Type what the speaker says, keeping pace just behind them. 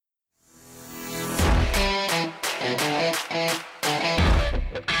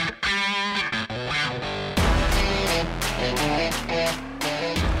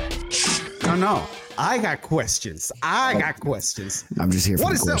No, I got questions. I'm just here for What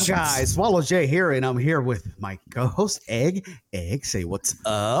the is questions. up, guys? Swallow J here, and I'm here with my co-host, Egg. Egg, say what's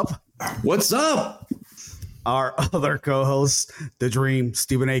up. What's up? Our other co-host, The Dream,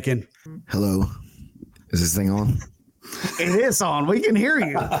 Stephen Aiken. Hello. Is this thing on? It is on. We can hear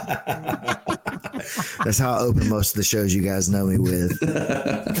you. That's how I open most of the shows you guys know me with.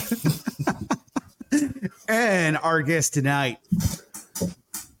 And our guest tonight,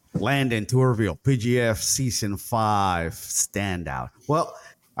 Landon Tourville, PGF Season 5 standout. Well,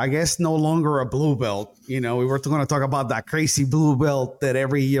 I guess no longer a blue belt. You know, we were going to talk about that crazy blue belt that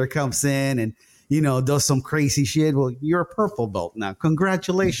every year comes in and, you know, does some crazy shit. Well, you're a purple belt now.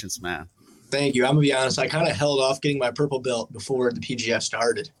 Congratulations, man. Thank you. I'm going to be honest. I kind of held off getting my purple belt before the PGF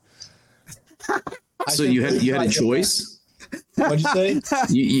started. So you had a choice? What'd you say?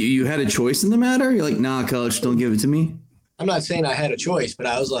 You had a choice in the matter? You're like, nah, coach, don't give it to me. I'm not saying I had a choice, but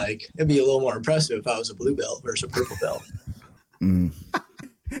I was like, it'd be a little more impressive if I was a blue belt versus a purple belt. Mm.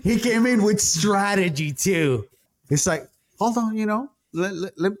 He came in with strategy too. It's like, hold on, you know, let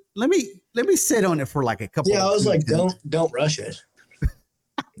me sit on it for like a couple. Yeah, I was like, don't rush it.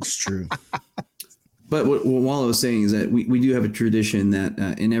 It's true. But what Wallow was saying is that we do have a tradition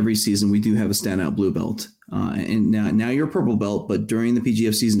that in every season we do have a standout blue belt. And now you're a purple belt, but during the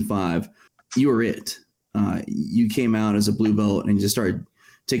PGF Season 5, you were it. You came out as a blue belt and just started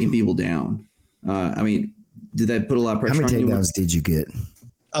taking people down. I mean, did that put a lot of pressure on you? How many takedowns did you get?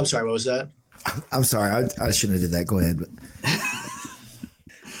 I'm sorry, what was that? I'm sorry, I shouldn't have did that. Go ahead.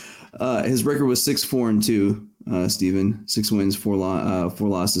 His record was 6-4-2. Steven, 6 wins, 4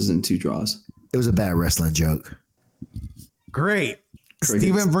 losses, and 2 draws. It was a bad wrestling joke. Great.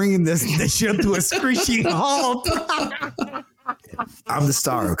 Steven bringing this show to a screeching halt. I'm the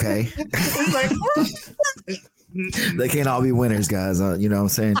star, okay? They can't all be winners, guys. You know what I'm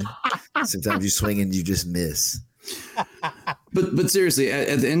saying? Sometimes you swing and you just miss. But seriously,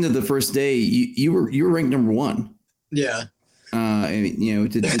 at the end of the first day, you were ranked number 1. Yeah. I mean, you know,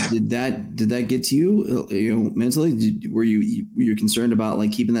 did that get to you? You know, mentally, were you concerned about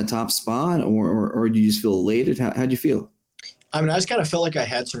like keeping that top spot, or did you just feel elated? How'd you feel? I mean, I just kind of felt like I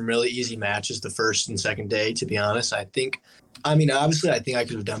had some really easy matches the first and second day, to be honest. Obviously, I think I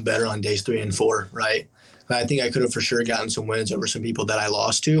could have done better on days 3 and 4, right? But I think I could have for sure gotten some wins over some people that I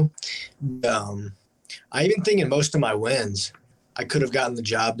lost to. I even think in most of my wins, I could have gotten the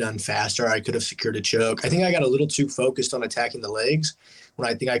job done faster. I could have secured a choke. I think I got a little too focused on attacking the legs when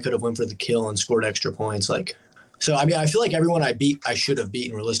I think I could have went for the kill and scored extra points. So, I mean, I feel like everyone I beat, I should have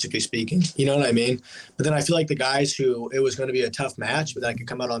beaten, realistically speaking. You know what I mean? But then I feel like the guys who it was going to be a tough match, but I could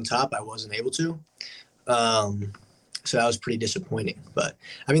come out on top, I wasn't able to. So that was pretty disappointing. But,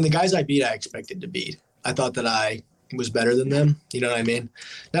 I mean, the guys I beat, I expected to beat. I thought that I was better than them. You know what I mean?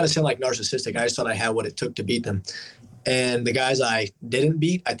 Not to sound like narcissistic. I just thought I had what it took to beat them. And the guys I didn't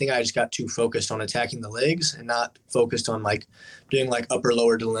beat, I think I just got too focused on attacking the legs and not focused on like doing like upper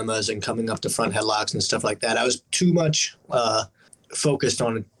lower dilemmas and coming up to front headlocks and stuff like that. I was too much focused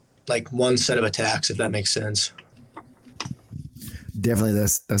on like one set of attacks, if that makes sense. Definitely,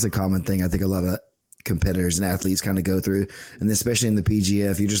 that's a common thing. I think a lot of competitors and athletes kind of go through, and especially in the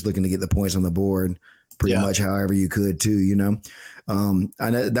PGF, you're just looking to get the points on the board pretty much however you could too, you know. I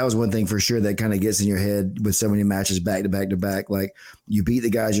know that was one thing for sure that kind of gets in your head with so many matches back to back to back. Like you beat the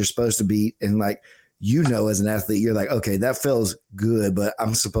guys you're supposed to beat, and like, you know, as an athlete, you're like, okay, that feels good, but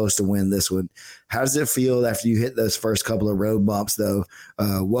I'm supposed to win this one. How does it feel after you hit those first couple of road bumps though?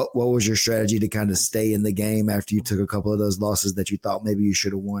 What was your strategy to kind of stay in the game after you took a couple of those losses that you thought maybe you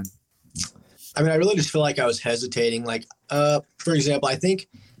should have won? I mean, I really just feel like I was hesitating. Like, for example, I think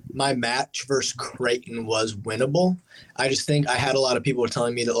my match versus Creighton was winnable. I just think I had a lot of people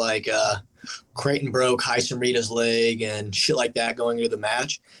telling me that like Creighton broke Hyson Rita's leg and shit like that going into the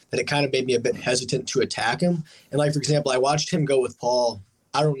match, that it kind of made me a bit hesitant to attack him. And like, for example, I watched him go with Paul.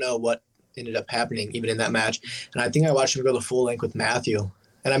 I don't know what ended up happening even in that match. And I think I watched him go the full length with Matthew.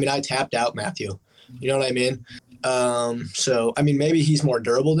 And I mean, I tapped out Matthew. You know what I mean? So, I mean, maybe he's more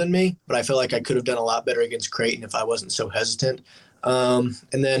durable than me, but I feel like I could have done a lot better against Creighton if I wasn't so hesitant. And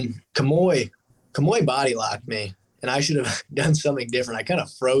then Kamoy body locked me, and I should have done something different. I kind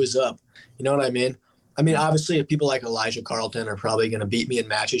of froze up. You know what I mean? I mean, obviously, if people like Elijah Carlton are probably going to beat me in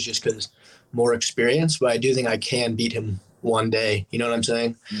matches just because more experience, but I do think I can beat him one day. You know what I'm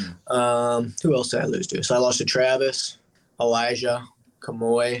saying? Who else did I lose to? So I lost to Travis, Elijah,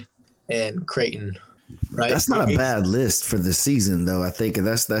 Kamoy, and Creighton. Right? That's not a bad list for the season, though. I think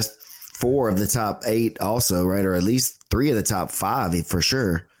that's 4 of the top 8 also, right? Or at least 3 of the top 5 for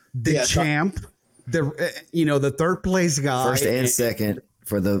sure. The champ, the third place guy. First and second.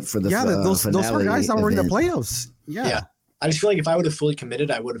 for the those are guys that were in the playoffs. Yeah. I just feel like if I would have fully committed,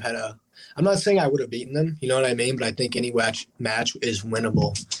 I would have had I'm not saying I would have beaten them, you know what I mean? But I think any match is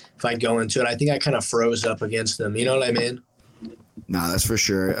winnable if I go into it. I think I kind of froze up against them, you know what I mean? No, that's for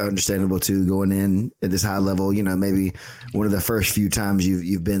sure understandable too. Going in at this high level, you know, maybe one of the first few times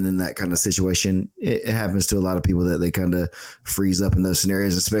you've been in that kind of situation, it happens to a lot of people that they kind of freeze up in those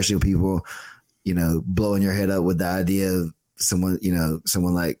scenarios, especially with people, you know, blowing your head up with the idea of someone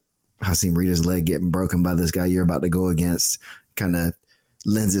like Hasim Rita's leg getting broken by this guy you're about to go against. Kind of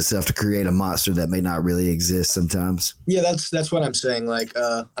lends itself to create a monster that may not really exist sometimes. Yeah, that's what I'm saying. Like,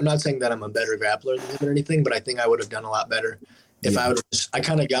 I'm not saying that I'm a better grappler than him or anything, but I think I would have done a lot better if I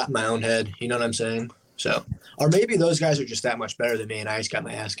kind of got in my own head. You know what I'm saying? So, or maybe those guys are just that much better than me, and I just got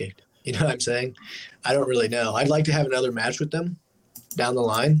my ass kicked. You know what I'm saying? I don't really know. I'd like to have another match with them down the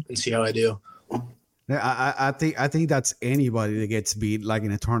line and see how I do. Yeah, I think that's anybody that gets beat like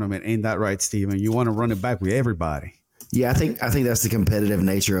in a tournament. Ain't that right, Steven? You want to run it back with everybody. Yeah, I think that's the competitive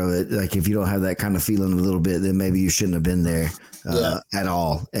nature of it. Like if you don't have that kind of feeling a little bit, then maybe you shouldn't have been there at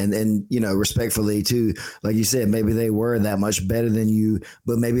all. And you know, respectfully too, like you said, maybe they were that much better than you,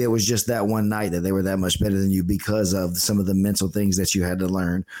 but maybe it was just that one night that they were that much better than you because of some of the mental things that you had to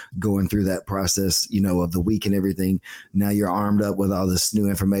learn going through that process, you know, of the week and everything. Now you're armed up with all this new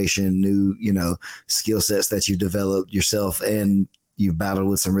information, new, you know, skill sets that you've developed yourself, and you've battled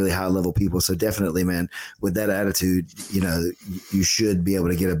with some really high level people. So definitely, man, with that attitude, you know, you should be able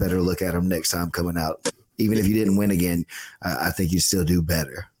to get a better look at them next time coming out. Even if you didn't win again, I think you still do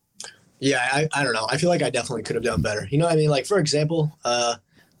better. Yeah, I don't know. I feel like I definitely could have done better. You know what I mean? Like, for example,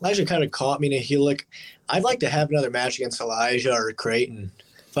 Elijah kind of caught me in a heel look. I'd like to have another match against Elijah or Creighton.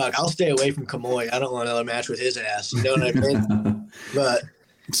 Fuck, I'll stay away from Kamoy. I don't want another match with his ass. You know what I mean? But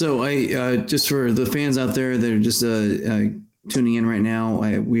so I just for the fans out there that are just tuning in right now,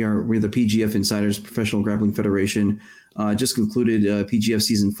 we're the PGF Insiders Professional Grappling Federation. Just concluded PGF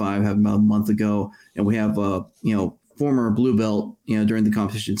Season 5 about a month ago, and we have former blue belt during the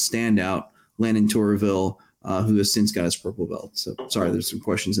competition standout Landon Tourville, who has since got his purple belt. So sorry, there's some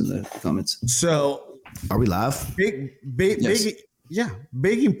questions in the comments. So are we live? Big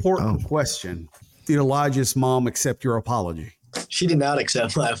important question. Did Elijah's mom accept your apology? She did not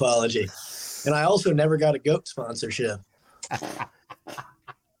accept my apology, and I also never got a goat sponsorship.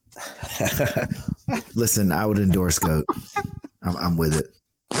 Listen, I would endorse goat. I'm with it.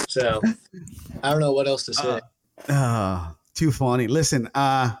 So I don't know what else to say. Too funny. Listen,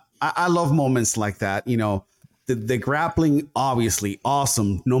 I love moments like that. You know, the grappling, obviously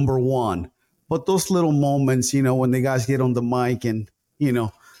awesome, number one. But those little moments, you know, when the guys get on the mic and, you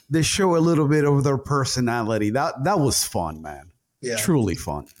know, they show a little bit of their personality. That was fun, man. Yeah. Truly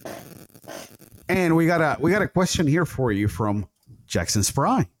fun. And we got a question here for you from Jackson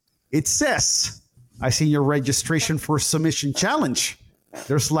Spry. It says, I see your registration for submission challenge.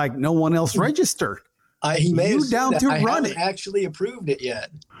 There's like no one else registered. He may have down to I run haven't actually approved it yet.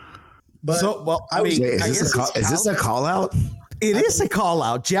 But so, well, I mean, is this a call out? It is a call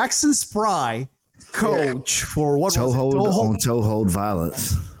out. Jackson Spry, coach for what Toehold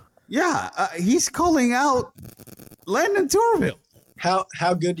violence. Yeah, he's calling out Landon Tourville. How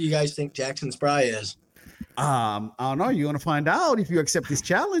good do you guys think Jackson Spry is? I don't know. You want to find out if you accept this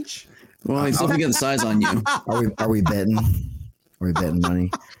challenge? Well, he's looking at the size on you. Are we betting? Are we betting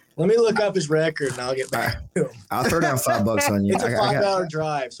money? Let me look up his record and I'll get back to him. I'll throw down $5 on you. It's a 5-hour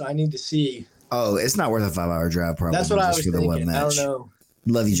drive, so I need to see. Oh, it's not worth a 5-hour drive, probably. That's what I was thinking. I don't know.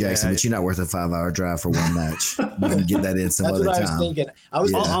 Love you, Jackson, but you're not worth a 5-hour drive for one match. You can get that in some other time. That's what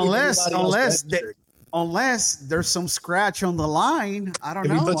I was thinking. Unless there's some scratch on the line. I don't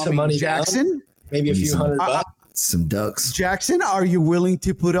know. If you put some money Jackson, down, maybe a few $100. Some ducks. Jackson, are you willing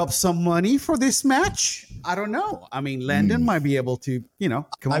to put up some money for this match? I don't know. I mean, Landon might be able to,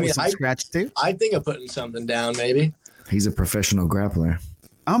 come up with some scratch too. I think of putting something down, maybe. He's a professional grappler.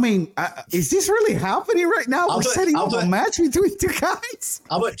 I mean, is this really happening right now? We're setting up a match between two guys.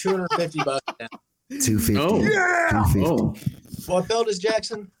 I'll put $250 down. $250. Oh, yeah. $250. What belt is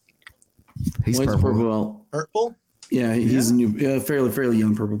Jackson? He's purple belt. Purple? Yeah, he's a new, fairly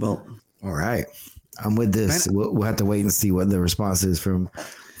young purple belt. All right, I'm with this. We'll have to wait and see what the response is from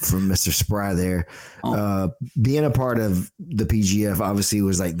Mr. Spry there. Being a part of the PGF obviously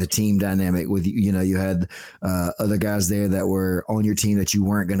was like the team dynamic with, you had other guys there that were on your team that you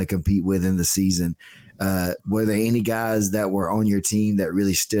weren't going to compete with in the season. Were there any guys that were on your team that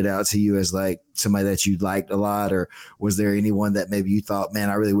really stood out to you as like somebody that you liked a lot? Or was there anyone that maybe you thought, man,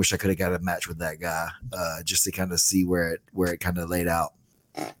 I really wish I could have got a match with that guy just to kind of see where it kind of laid out?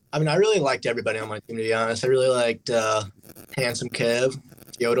 I mean, I really liked everybody on my team, to be honest. I really liked Handsome Kev.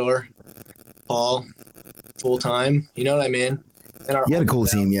 Fyodor, Paul, full time. You know what I mean? And You had a cool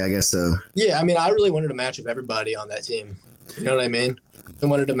team, yeah, I guess so. Yeah, I mean, I really wanted to match with everybody on that team. You know what I mean? I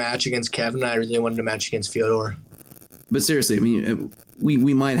wanted to match against Kevin. I really wanted to match against Fyodor. But seriously, I mean,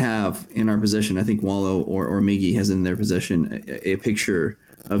 we might have in our possession, I think Wallow or Miggy has in their possession a picture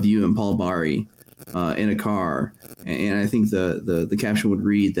of you and Paul Bari in a car. And I think the caption would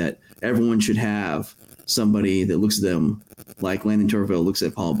read that everyone should have somebody that looks at them like Landon Tourville looks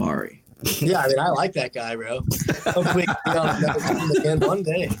at Paul Bari. Yeah, I mean, I like that guy, bro. Hopefully, we on another team again one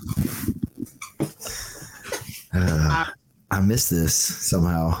day. I miss this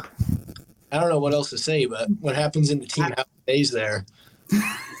somehow. I don't know what else to say, but what happens in the team stays there.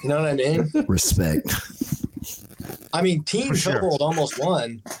 You know what I mean? Respect. I mean, Team Toehold almost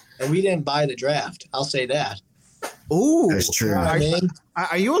won, and we didn't buy the draft. I'll say that. Ooh, That's true. You know what I mean?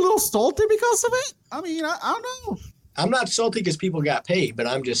 Are you a little salty because of it? I mean, I don't know. I'm not salty because people got paid, but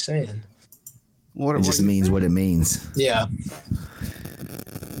I'm just saying. It just means what it means. Yeah.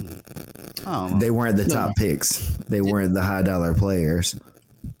 They weren't the top picks. They weren't the high dollar players.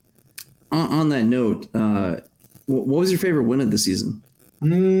 On that note, what was your favorite win of the season?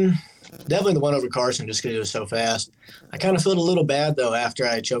 Definitely the one over Carson, just because it was so fast. I kind of felt a little bad, though, after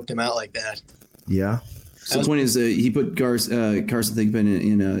I choked him out like that. Yeah. So the point is, he put Carson Thigpen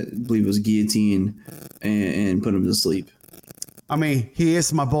in I believe it was guillotine, and put him to sleep. I mean, he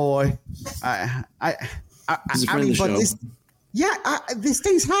is my boy. He's a friend of the show. These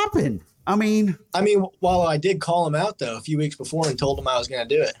things happen. I mean, while I did call him out, though, a few weeks before and told him I was going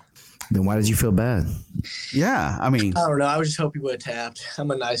to do it. Then why did you feel bad? yeah, I mean, I don't know. I was just hoping he would have tapped. I'm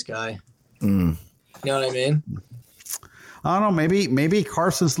a nice guy. Mm. You know what I mean? I don't know. Maybe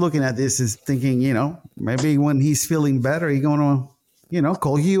Carson's looking at this is thinking, maybe when he's feeling better, he's going to,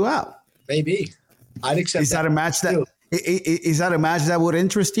 call you out. Maybe. I'd accept Is that a match that is that a match that would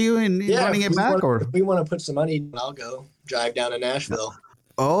interest you in running it back? Or if we want to put some money, I'll go drive down to Nashville.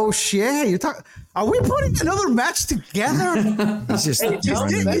 Oh shit! Are we putting another match together? It's just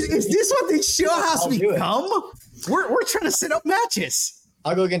is this what this show has become? We're trying to set up matches.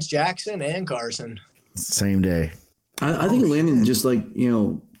 I'll go against Jackson and Carson. Same day. I think Landon just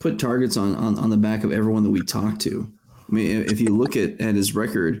put targets on the back of everyone that we talked to. I mean, if you look at his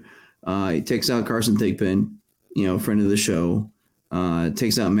record, he takes out Carson Thigpen, friend of the show.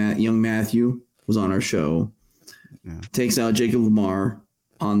 Takes out young Matthew was on our show. Yeah. Takes out Jacob Lamar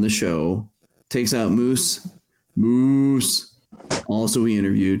on the show. Takes out Moose, also we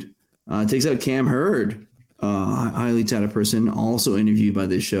interviewed. Takes out Cam Hurd, highly touted person, also interviewed by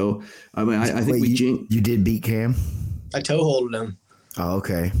this show. I mean, I think you did beat Cam. I toe-holded him. Oh,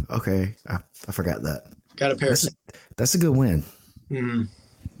 okay. I forgot that. Got a pair. That's a good win. Mm-hmm.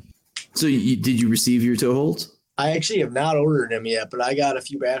 So did you receive your toe holds? I actually have not ordered them yet, but I got a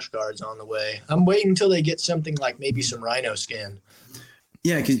few bash guards on the way. I'm waiting until they get something like maybe some rhino skin.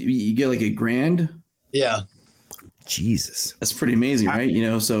 Yeah, because you get like $1,000. Yeah. Jesus, that's pretty amazing, right?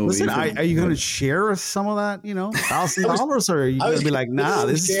 So listen, are you going to share some of that? $1,000, or are you going to be like, nah,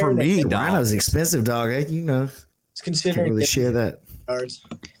 this is for me, dog? Rhino's expensive, dog. It's considering can't really share that. Cards.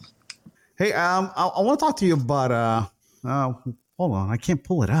 Hey, I want to talk to you about. Hold on, I can't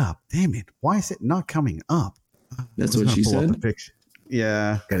pull it up. Damn it! Why is it not coming up? That's what she said.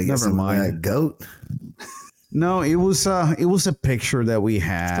 Yeah, gotta get some of that goat. No, it was a picture that we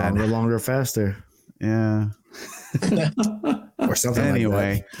had. Stronger, longer, faster. Yeah. Or something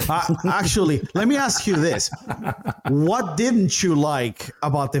anyway, like that. Actually, let me ask you this. What didn't you like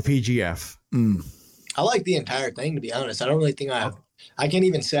about the PGF? I like the entire thing, to be honest. I don't really think I can't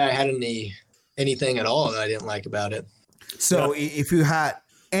even say I had anything at all that I didn't like about it. So if you had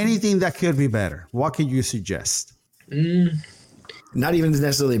anything that could be better, what could you suggest? Not even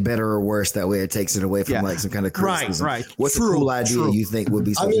necessarily better or worse. That way it takes it away from like some kind of criticism. Right. What's a cool idea you think would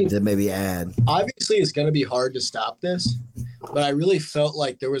be something to maybe add? Obviously, it's going to be hard to stop this, but I really felt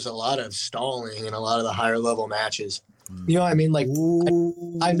like there was a lot of stalling in a lot of the higher level matches. You know what I mean? Like,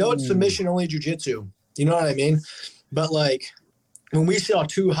 I know it's submission only jiu-jitsu. You know what I mean? But like, when we saw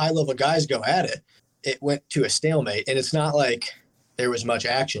two high level guys go at it, it went to a stalemate, and it's not like there was much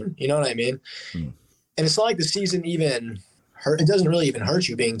action. You know what I mean? And it's not like the season even hurt. It doesn't really even hurt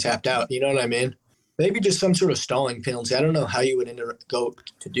you being tapped out. You know what I mean? Maybe just some sort of stalling penalty. I don't know how you would go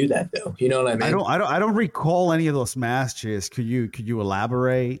to do that though. You know what I mean? I don't recall any of those matches. Could you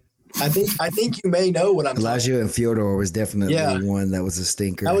elaborate? I think you may know what I'm talking about. Elijah and Fyodor was definitely one that was a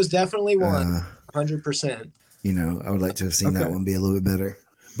stinker. That was definitely one. 100%. I would like to have seen that one be a little bit better.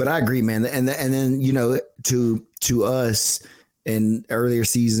 But I agree, man. And then to us, in earlier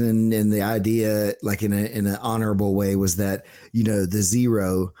season, and the idea, like in an honorable way, was that, you know, the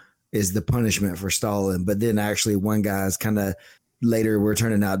 0 is the punishment for stalling. But then actually one guy's kind of later we're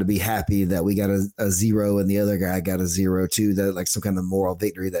turning out to be happy that we got a 0 and the other guy got a 0 too. That like some kind of moral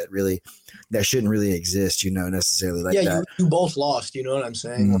victory that shouldn't really exist, you know, necessarily like that. Yeah, you both lost. You know what I'm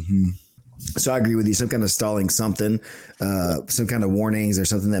saying? Mm-hmm. So I agree with you. Some kind of stalling something, some kind of warnings or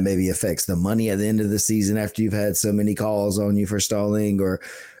something that maybe affects the money at the end of the season after you've had so many calls on you for stalling, or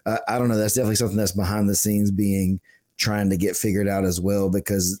I don't know. That's definitely something that's behind the scenes trying to get figured out as well,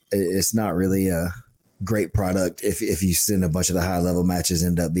 because it's not really a great product if you send a bunch of the high level matches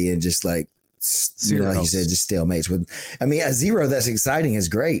end up being just like, you know, like you said, just stalemates. I mean, a 0 that's exciting is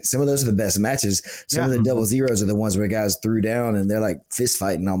great. Some of those are the best matches. Some of the double 0s are the ones where guys threw down and they're like fist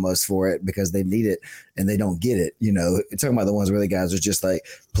fighting almost for it because they need it and they don't get it. You know, you're talking about the ones where the guys are just like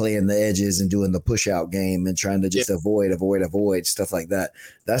playing the edges and doing the push out game and trying to just avoid stuff like that.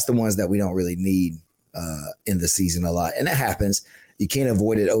 That's the ones that we don't really need in the season a lot. And that happens. You can't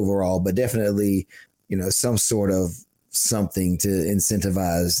avoid it overall, but definitely, you know, some sort of something to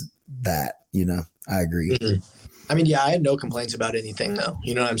incentivize that. You know, I agree. Mm-hmm. I mean, yeah, I had no complaints about anything though.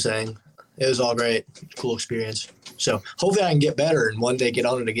 You know what I'm saying? It was all great. Cool experience. So hopefully I can get better and one day get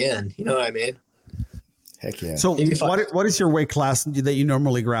on it again. You know what I mean? Heck yeah. So what is your weight class that you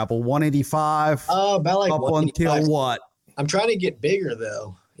normally grapple? 185? About like up until what? I'm trying to get bigger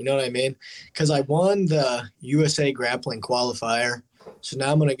though. You know what I mean? Because I won the USA grappling qualifier. So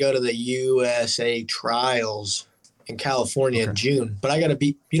now I'm going to go to the USA trials in California in June, but I got to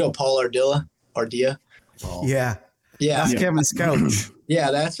beat, you know, Paul Ardilla. Oh. Yeah. That's Kevin's coach.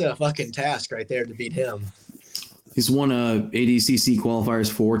 Yeah, that's a fucking task right there to beat him. He's won ADCC qualifiers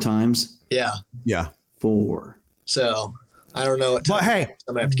 4 times. Yeah. 4. So I don't know. But hey,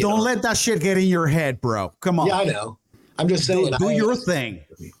 don't let that shit get in your head, bro. Come on. Yeah, I know. I'm just saying. Do your thing.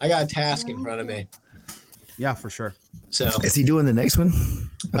 I got a task in front of me. Yeah, for sure. So is he doing the next one?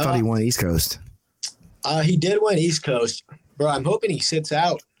 I thought he won East Coast. He did win East Coast, bro. I'm hoping he sits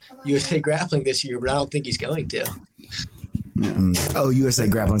out USA Grappling this year, but I don't think he's going to. Oh, USA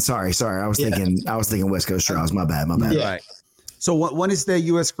Grappling. Sorry. I was thinking West Coast trials. My bad. Yeah. Right. So when is the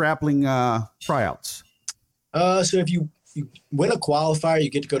US Grappling tryouts? So if you win a qualifier, you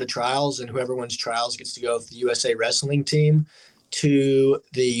get to go to trials, and whoever wins trials gets to go with the USA Wrestling team to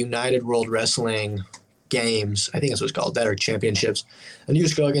the United World Wrestling Games. I think that's what it's called, that are championships. And you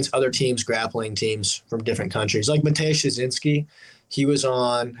just go against other teams, grappling teams from different countries. Like Mateusz Szczynski, he was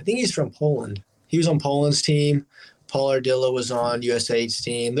on, I think he's from Poland. He was on Poland's team. Paul Ardilla was on USA's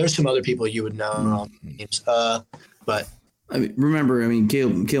team. There's some other people you would know on teams. But I mean,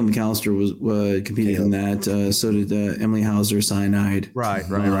 Caleb McAllister was competing in that. So did Emily Hauser, Cyanide. Right.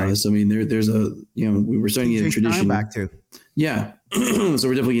 So I mean, there's a, you know, we were starting to get a tradition back to. Yeah. So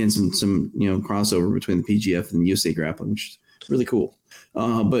we're definitely getting some you know, crossover between the PGF and USA Grappling, which is really cool.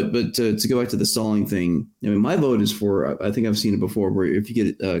 But to go back to the stalling thing, I mean, my vote is for, I think I've seen it before, where if you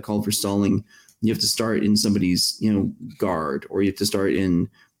get called for stalling, you have to start in somebody's, you know, guard, or you have to start in,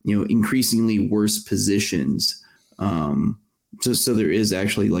 you know, increasingly worse positions. So there is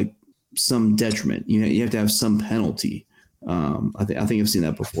actually like some detriment. You have to have some penalty. I think I've seen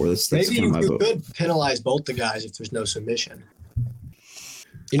that before. That's maybe kind of my vote. Could penalize both the guys if there's no submission.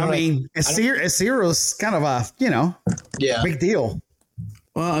 You know, I mean, a zero's kind of a, you know, big deal.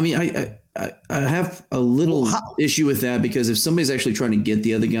 Well, I mean, I have a little issue with that, because if somebody's actually trying to get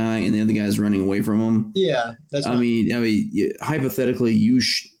the other guy and the other guy is running away from him, that's. I mean, hypothetically, you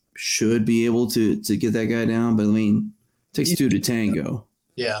should be able to get that guy down, but I mean, it takes 2 to tango.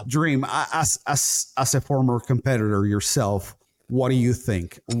 Yeah. Dream, as a former competitor yourself, what do you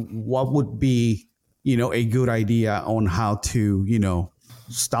think? What would be, you know, a good idea on how to, you know,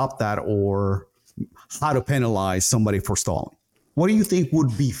 stop that, or how to penalize somebody for stalling? What do you think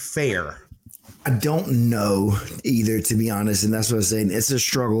would be fair? I don't know either, to be honest. And that's what I'm saying. It's a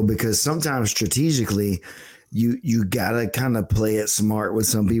struggle, because sometimes strategically you gotta kind of play it smart with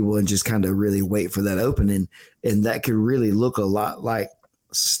some people and just kind of really wait for that opening. And that could really look a lot like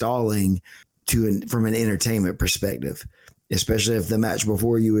stalling from an entertainment perspective, especially if the match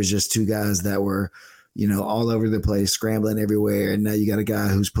before you was just 2 guys that were, you know, all over the place, scrambling everywhere. And now you got a guy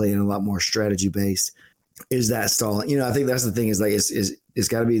who's playing a lot more strategy based. Is that stalling? You know, I think that's the thing, is like, it's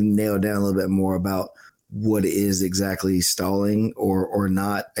got to be nailed down a little bit more about what is exactly stalling or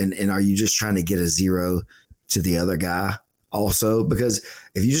not. And are you just trying to get a 0 to the other guy also? Because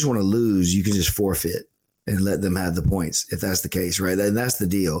if you just want to lose, you can just forfeit and let them have the points, if that's the case, right? And that's the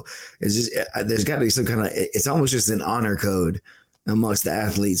deal. It's just, there's got to be some kind of, it's almost just an honor code amongst the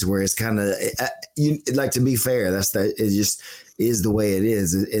athletes where it's kind of like, to be fair, it just is the way it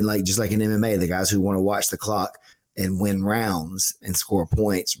is. And like, just like in MMA, the guys who want to watch the clock and win rounds and score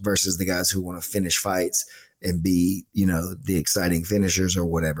points versus the guys who want to finish fights and be, the exciting finishers or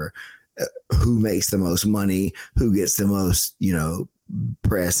whatever, who makes the most money, who gets the most,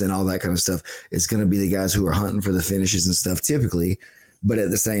 press and all that kind of stuff. It's going to be the guys who are hunting for the finishes and stuff typically. But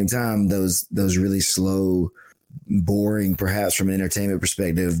at the same time, those really slow, boring, perhaps from an entertainment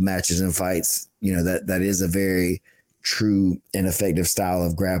perspective, matches and fights, that is a very true and effective style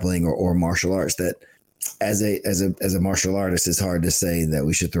of grappling or martial arts that as a martial artist, it's hard to say that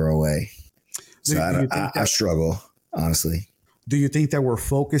we should throw away. So I struggle, honestly. Do you think that we're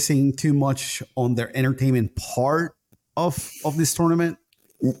focusing too much on their entertainment part of this tournament?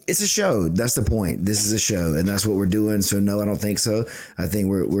 It's a show. That's the point. This is a show, and that's what we're doing. So no, I don't think so. I think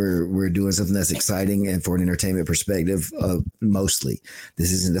we're doing something that's exciting and for an entertainment perspective. Mostly,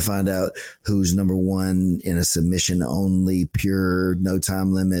 this isn't to find out who's number one in a submission only, pure, no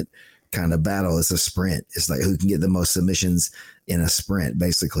time limit kind of battle. It's a sprint. It's like who can get the most submissions in a sprint,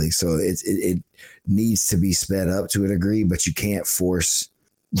 basically. So it needs to be sped up to a degree, but you can't force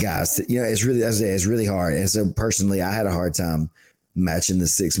guys to. It's really hard. And so personally, I had a hard time matching the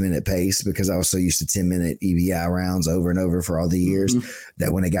 6-minute pace because I was so used to 10-minute EBI rounds over and over for all the years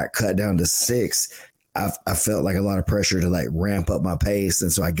that when it got cut down to 6, I felt like a lot of pressure to like ramp up my pace.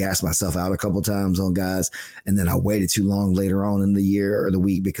 And so I gassed myself out a couple times on guys. And then I waited too long later on in the year or the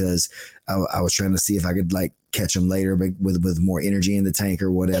week because I was trying to see if I could like catch them later with more energy in the tank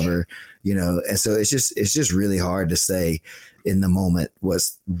or whatever, And so it's just really hard to say in the moment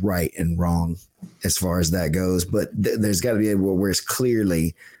what's right and wrong as far as that goes. But there's got to be a where it's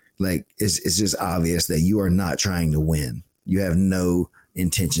clearly like it's just obvious that you are not trying to win. You have no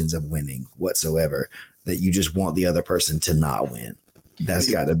intentions of winning whatsoever, that you just want the other person to not win.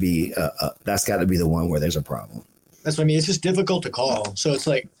 That's got to be the one where there's a problem. That's what I mean. It's just difficult to call. So it's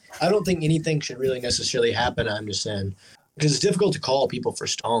like, I don't think anything should really necessarily happen. I'm just saying, because it's difficult to call people for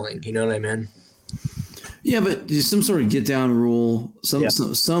stalling. You know what I mean? Yeah, but some sort of get down rule,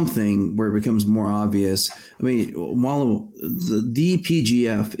 something where it becomes more obvious. I mean, while the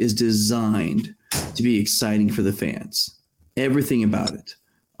PGF is designed to be exciting for the fans, everything about it.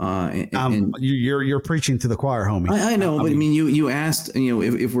 And you're preaching to the choir, homie. I know, but I mean, you asked,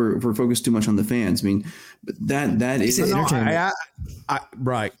 if we're focused too much on the fans. I mean, that is entertainment.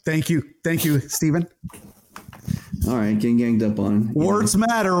 Right. Thank you, Stephen. All right, getting ganged up on. Words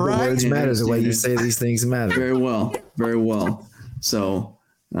matter, right? Words matter. The way you say these things matter. Very well, very well. So,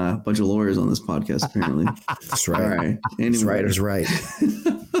 a bunch of lawyers on this podcast, apparently. That's right. All right. Anyway. That's right.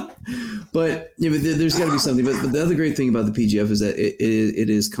 But there's got to be something. But the other great thing about the PGF is that it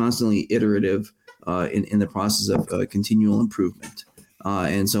is constantly iterative in the process of continual improvement.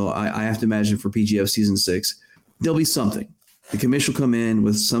 And so I have to imagine for PGF season 6, there'll be something. The commission will come in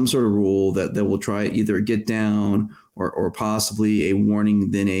with some sort of rule that will try either a get down or possibly a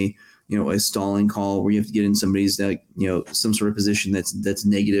warning, then a stalling call where you have to get in somebody's some sort of position that's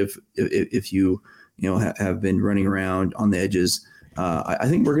negative if you have been running around on the edges. I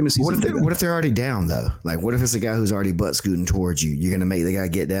think we're going to see. What if they're already down though? Like, what if it's a guy who's already butt scooting towards you? You're going to make the guy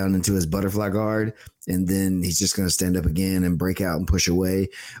get down into his butterfly guard, and then he's just going to stand up again and break out and push away.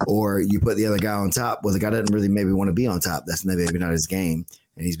 Or you put the other guy on top. Well, the guy doesn't really maybe want to be on top. That's maybe not his game,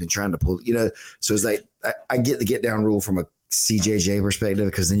 and he's been trying to pull. So it's like I get the get down rule from a CJJ perspective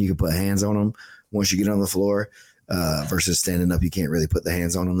because then you can put hands on him once you get on the floor versus standing up. You can't really put the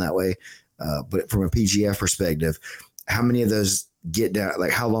hands on him that way. But from a PGF perspective, how many of those get down,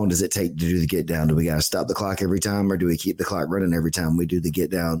 like how long does it take to do the get down? Do we got to stop the clock every time, or do we keep the clock running every time we do the get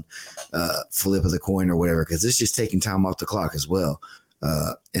down flip of the coin or whatever? Because it's just taking time off the clock as well,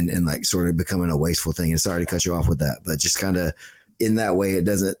 and like sort of becoming a wasteful thing. And sorry to cut you off with that, but just kind of in that way,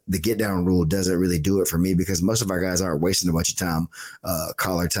 the get down rule doesn't really do it for me because most of our guys aren't wasting a bunch of time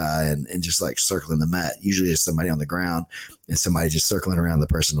collar tie and just like circling the mat. Usually there's somebody on the ground and somebody just circling around the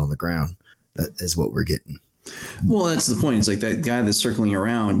person on the ground. That is what we're getting. Well, that's the point. It's like that guy that's circling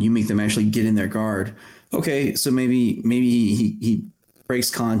around, you make them actually get in their guard. Okay, so maybe he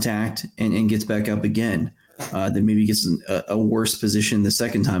breaks contact and gets back up again. Then maybe gets a worse position the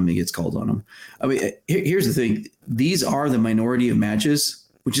second time he gets called on him. I mean, here's the thing. These are the minority of matches,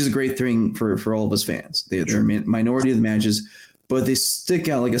 which is a great thing for all of us fans. They're a minority of the matches, but they stick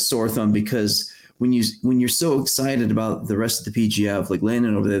out like a sore thumb because when you're so excited about the rest of the PGF, like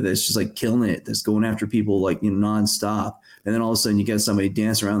Landon over there, that's just like killing it, that's going after people like nonstop, and then all of a sudden you get somebody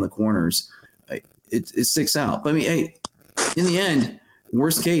dance around the corners, it sticks out. But I mean, hey, in the end,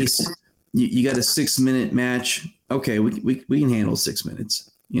 worst case, you got a 6-minute match. Okay, we can handle 6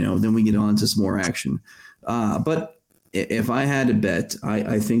 minutes. Then we get on to some more action. But if I had to bet,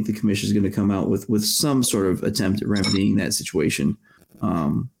 I think the commission is going to come out with some sort of attempt at remedying that situation.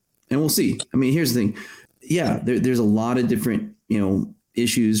 And we'll see. I mean, here's the thing. Yeah, there's a lot of different,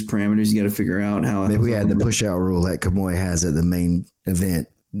 issues, parameters you got to figure out how. Maybe we had the push out rule that Kamoy has at the main event.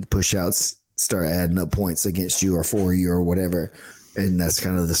 Push outs start adding up points against you or for you or whatever. And that's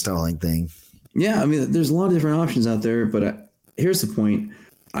kind of the stalling thing. Yeah, I mean, there's a lot of different options out there, but here's the point.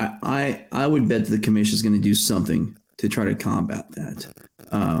 I would bet that the commission is going to do something to try to combat that.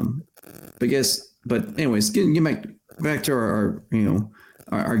 But anyways, get back to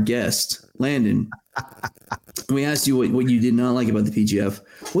our guest, Landon. We asked you what you did not like about the PGF.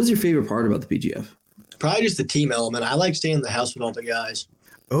 What was your favorite part about the PGF? Probably just the team element. I like staying in the house with all the guys.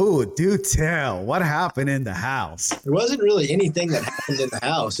 Oh, do tell. What happened in the house? There wasn't really anything that happened in the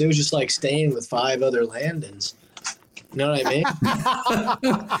house. It was just like staying with 5 other Landons. You know what I mean?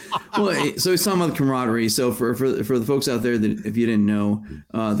 Well, so it's talking about the camaraderie. So for the folks out there that if you didn't know,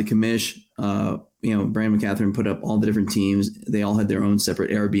 the commish, Brandon McCatherine put up all the different teams. They all had their own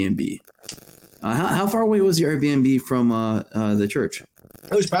separate Airbnb. How far away was the Airbnb from the church?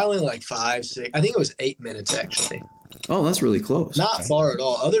 It was probably like 5, 6. I think it was 8 minutes actually. Oh, that's really close. Not far at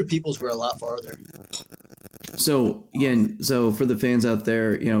all. Other people's were a lot farther. So again, for the fans out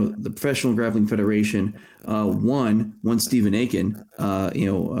there, the Professional Grappling Federation, one Stephen Aiken,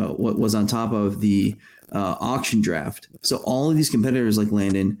 what was on top of the auction draft. So all of these competitors like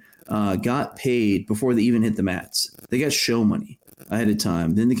Landon got paid before they even hit the mats. They got show money ahead of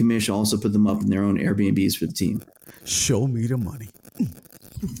time. Then the commission also put them up in their own Airbnbs for the team. Show me the money.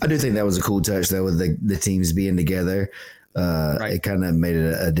 I do think that was a cool touch, though, with the teams being together. Right. It kind of made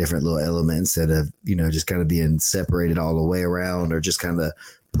it a different little element instead of, just kind of being separated all the way around or just kind of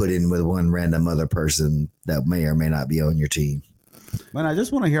put in with one random other person that may or may not be on your team. Man, I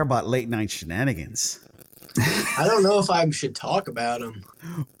just want to hear about late night shenanigans. I don't know if I should talk about them.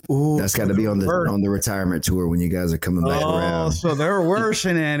 Ooh, that's got to be on the retirement tour when you guys are coming back around. Oh, so there were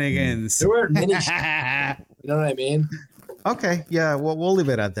shenanigans. There weren't many. You know what I mean? Okay, yeah, well, we'll leave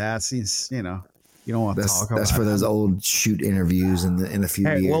it at that since, you don't want to talk about it. That's for those old shoot interviews in a few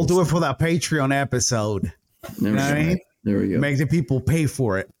years. We'll do it for that Patreon episode. You know what I mean? There we go. Make the people pay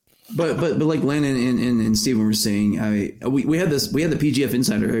for it. But like Landon and Steven were saying, we had the PGF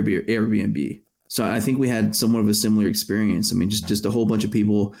Insider Airbnb. So I think we had somewhat of a similar experience. I mean, just a whole bunch of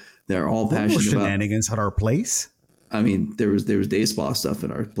people that are all passionate about shenanigans at our place. I mean, there was day spa stuff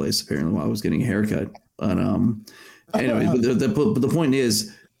at our place apparently while I was getting a haircut. But anyway, but the point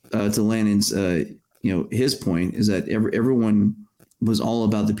is to Landon's his point is that everyone was all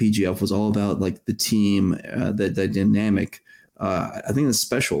about the PGF, was all about like the team, the dynamic. I think that's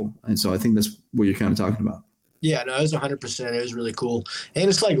special, and so I think that's what you're kind of talking about. Yeah, no, it was 100%. It was really cool, and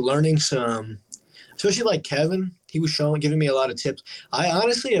it's like learning some. Especially like Kevin, he was giving me a lot of tips. I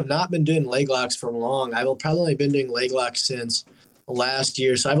honestly have not been doing leg locks for long. I've probably only been doing leg locks since last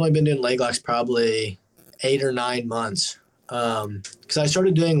year. So I've only been doing leg locks probably 8 or 9 months. Because I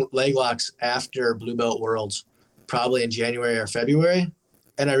started doing leg locks after Blue Belt Worlds, probably in January or February.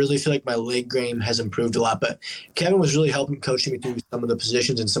 And I really feel like my leg game has improved a lot. But Kevin was really coaching me through some of the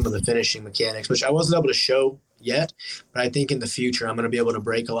positions and some of the finishing mechanics, which I wasn't able to show yet. But I think in the future, I'm going to be able to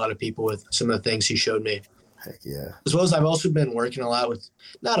break a lot of people with some of the things he showed me. Heck yeah. As well as I've also been working a lot with,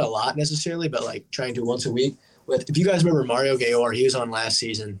 not a lot necessarily, but like trying to once a week. If you guys remember Mario Gayor, he was on last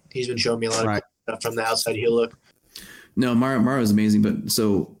season. He's been showing me a lot of stuff from the outside heel look. No, Mario is amazing. But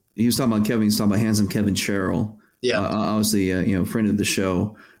so he was talking about Kevin. He's talking about handsome Kevin Sherrill. Yeah. Obviously, friend of the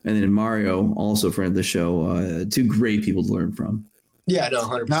show. And then Mario, also friend of the show. 2 great people to learn from. Yeah, no,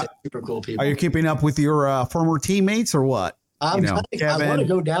 100%. Super cool people. Are you keeping up with your former teammates or what? I want to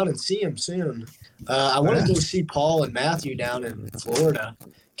go down and see him soon. I want to go see Paul and Matthew down in Florida.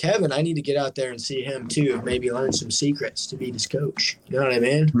 Kevin, I need to get out there and see him too, and maybe learn some secrets to beat his coach. You know what I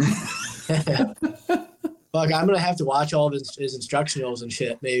mean? Fuck, I'm going to have to watch all of his instructionals and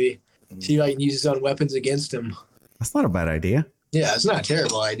shit, maybe. See if I can use his own weapons against him. That's not a bad idea. Yeah, it's not a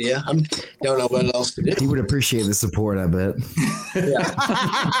terrible idea. I don't know what else to do. He would appreciate the support, I bet.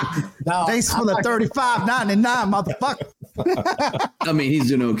 Yeah. No, thanks for the $35.99, motherfucker. I mean, he's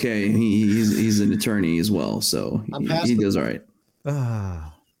doing okay. He's an attorney as well, so he does all right.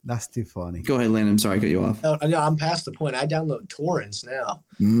 That's too funny. Go ahead, Landon. I'm sorry I cut you off. No, I'm past the point. I download torrents now.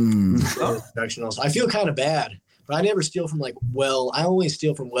 Instructionals. I feel kind of bad. But I never steal from I only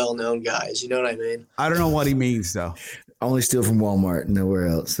steal from well-known guys. You know what I mean? I don't know what he means, though. Only steal from Walmart, nowhere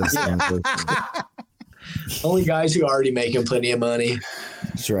else. That's only guys who are already making plenty of money.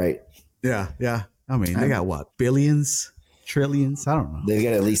 That's right. Yeah. I mean, they got what? Billions? Trillions? I don't know. They've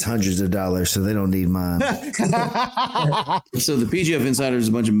got at least hundreds of dollars, so they don't need mine. So the PGF Insider is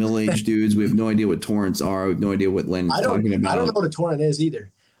a bunch of middle-aged dudes. We have no idea what torrents are. We have no idea what Landon's talking about. I don't know what a torrent is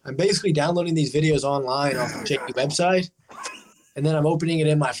either. I'm basically downloading these videos online off the shaky website, and then I'm opening it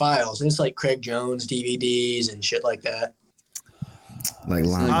in my files. And it's like Craig Jones DVDs and shit like that. Like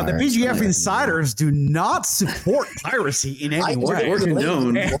the PGF Insiders do not support piracy in any way. Or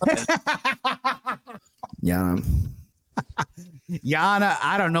condone. Yana,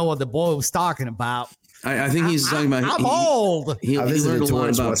 I don't know what the boy was talking about. I think he's talking about. I'm old. I visited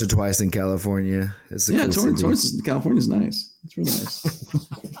Torrance once or twice in California. Torrance, California is nice. It's really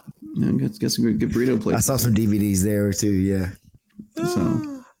nice. Got some good burrito places. I saw some DVDs there too. Yeah.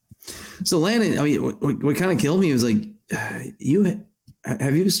 So Landon, I mean, what kind of killed me was like,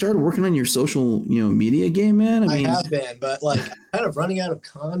 have you started working on your social, media game, man? I have been, but like, I'm kind of running out of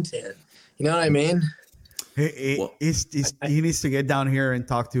content. You know what I mean? He needs to get down here and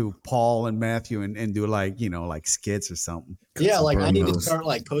talk to Paul and Matthew and do like skits or something. Yeah, like I need to start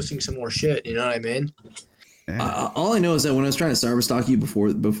like posting some more shit. You know what I mean? All I know is that when I was trying to cyber stalk you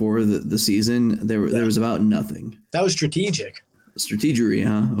before the season, there was about nothing. That was strategic. Strategery,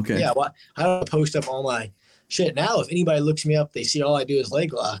 huh? Okay. Yeah, well, I don't post up all my shit. Now, if anybody looks me up, they see all I do is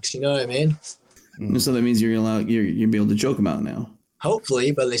leg locks. You know what I mean? So that means you'll be able to choke them out now.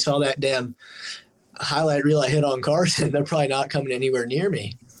 Hopefully, but they saw that damn highlight reel I hit on Carson. They're probably not coming anywhere near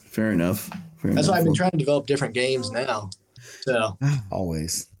me. Fair enough. That's why I've been trying to develop different games now. So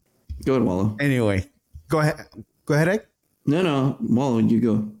always. Go ahead, Wallow. Anyway, go ahead. Go ahead, Egg. No, Wallow, you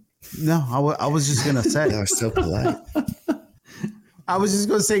go. No, I was just gonna say. They are so polite. I was just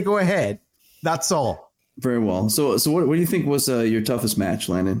gonna say, go ahead. That's all. Very well. So what do you think was your toughest match,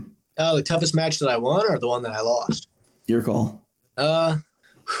 Landon? The toughest match that I won, or the one that I lost? Your call.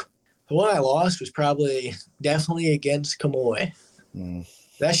 The one I lost was definitely against Kamoy.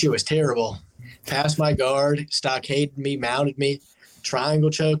 That shit was terrible. Passed my guard, stockaded me, mounted me, triangle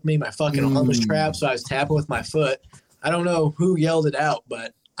choked me. My fucking arm was trapped, so I was tapping with my foot. I don't know who yelled it out,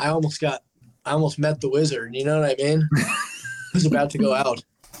 but I almost met the wizard. You know what I mean? He was about to go out.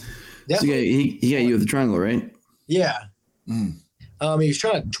 So he got you with the triangle, right? Yeah. He was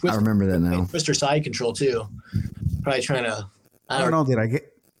trying to twist. I remember that now. Twister side control too. Probably trying to. I don't know. Did I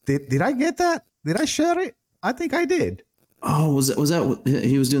get that? Did I share it? I think I did. Oh, was that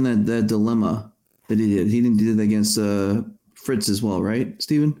he was doing that dilemma that he did? He didn't do that against Fritz as well, right,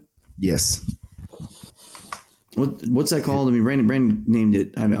 Steven? Yes. What's that called? I mean, Brandon named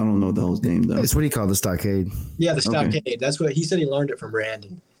it. I don't know what the hell his name though. It's what he called the stockade. Yeah, the stockade. Okay. That's what he said. He learned it from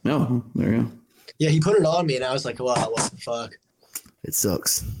Brandon. Oh, there you go. Yeah, he put it on me, and I was like, "Wow, what the fuck?" It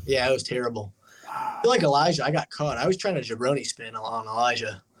sucks. Yeah, it was terrible. I feel like Elijah. I got caught. I was trying to jabroni spin on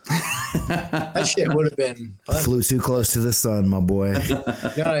Elijah. That shit would have been fun. Flew too close to the sun, my boy. You know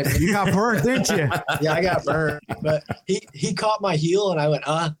what I mean? You got burned, didn't you? Yeah, I got burned. But he caught my heel, and I went,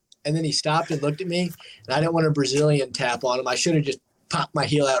 and then he stopped and looked at me, and I didn't want a Brazilian tap on him. I should have just popped my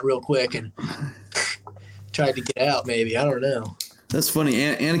heel out real quick and tried to get out, maybe. I don't know. That's funny.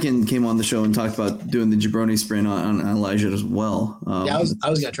 Anakin came on the show and talked about doing the jabroni sprint on Elijah as well. Yeah, I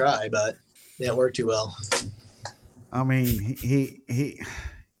was gonna try, but it didn't work too well. I mean,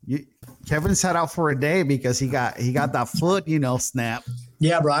 Kevin sat out for a day because he got that foot, snap.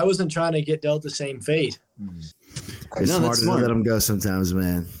 Yeah, bro. I wasn't trying to get dealt the same fate. It's smart to let him go sometimes,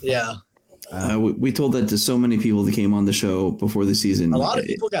 man. Yeah. We told that to so many people that came on the show before the season. A lot of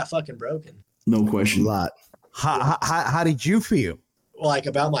people got fucking broken. No question. A lot. How did you feel? Like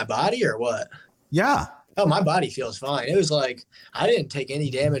about my body or what? Yeah. Oh, my body feels fine. It was like I didn't take any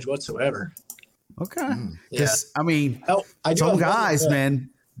damage whatsoever. Okay. Yeah. I mean, I some guys, man.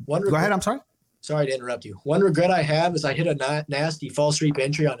 Go ahead. I'm sorry. Sorry to interrupt you. One regret I have is I hit a nasty false reap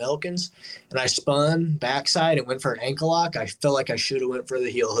entry on Elkins, and I spun backside and went for an ankle lock. I felt like I should have went for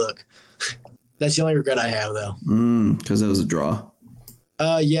the heel hook. That's the only regret I have, though. Because that was a draw.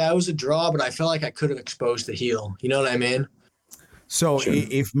 Yeah, it was a draw, but I felt like I could have exposed the heel. You know what I mean? So sure.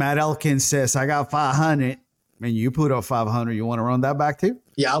 If Matt Elkins says, I got 500, and you put up 500, you want to run that back too?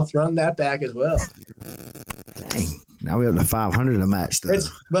 Yeah, I'll run that back as well. Dang. Now we're up to 500 a match, though.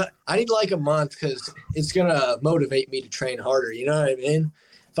 But I need like a month because it's going to motivate me to train harder. You know what I mean?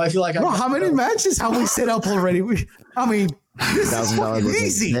 If I feel like how many matches have we set up already? I mean, $1,000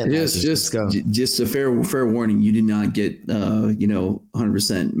 easy. Just a fair warning. You did not get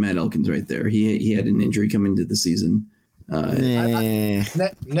 100% Matt Elkins right there. He had an injury coming into the season. Never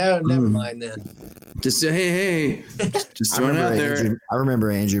mind then. Just hey, just throwing it out there. I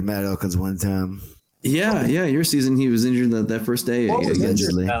remember Andrew Matt Elkins one time. Yeah. Your season, he was injured that first day. What was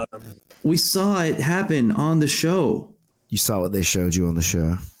injured about him? We saw it happen on the show. You saw what they showed you on the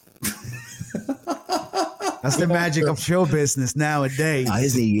show. That's the magic of show business nowadays.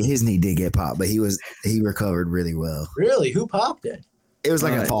 His knee did get popped, but he recovered really well. Really? Who popped it? It was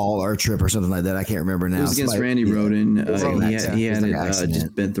like a fall or a trip or something like that. I can't remember now. It was against Randy Roden. He had it like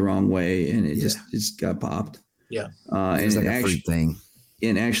just bent the wrong way, and it just got popped. Yeah. It was like a freak thing.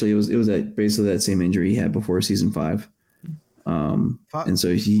 And actually, it was basically that same injury he had before season 5. And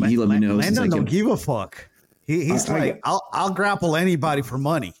so he let me know. Landon don't give a fuck. He's like, I'll grapple anybody for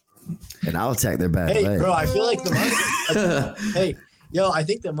money. And I'll attack their bad Hey, leg. bro, I feel like the money. Hey, yo, I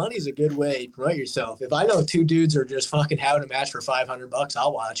think the money's a good way to promote yourself. If I know 2 dudes are just fucking having a match for $500,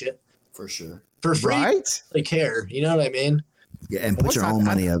 I'll watch it For sure. for free. Right? I don't really care. You know what I mean? Yeah, and put your own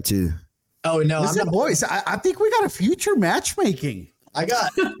money up too. Oh no, Listen, I'm not, boys, I think we got a future matchmaking.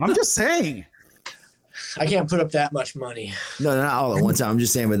 I'm just saying. I can't put up that much money. No, not all at one time. I'm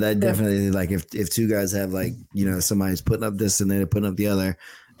just saying, but that definitely, like, if 2 guys have, like, you know, somebody's putting up this and they're putting up the other,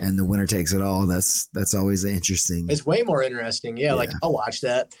 and the winner takes it all, that's always interesting. It's way more interesting. Yeah, like I'll watch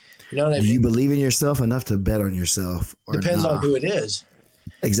that. You know what I Do mean? you believe in yourself enough to bet on yourself? Or Depends not? on who it is.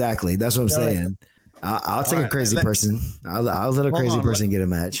 Exactly. That's what I'm saying. I'll take a crazy person. I'll let a crazy person get a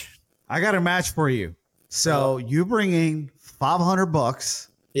match. I got a match for you. So you bring in $500.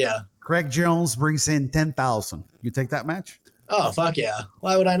 Yeah. Craig Jones brings in 10,000. You take that match? Oh fuck yeah!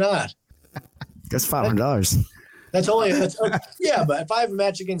 Why would I not? That's $500. That's yeah, but if I have a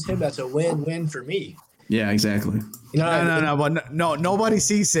match against him, that's a win-win for me. Yeah, exactly. You know, But nobody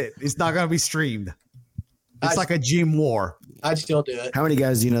sees it. It's not gonna be streamed. It's like a gym war. I'd still do it. How many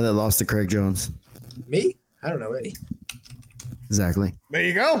guys do you know that lost to Craig Jones? Me? I don't know any. Exactly. There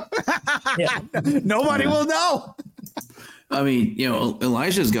you go. Yeah. Nobody will know. I mean, you know,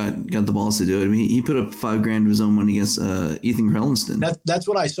 Elijah's got the balls to do it. I mean, he put up $5,000 of his own money against Ethan Krellinston. That's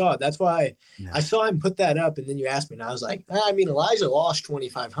what I saw. That's why I saw him put that up, and then you asked me, and I was like, I mean, Elijah lost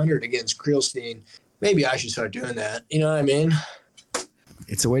 2,500 against Krelstein. Maybe I should start doing that. You know what I mean?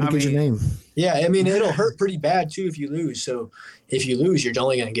 It's a way to get your name. Yeah, I mean, it'll hurt pretty bad too if you lose. So if you lose, you're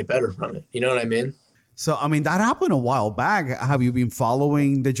only going to get better from it. You know what I mean? So I mean, that happened a while back. Have you been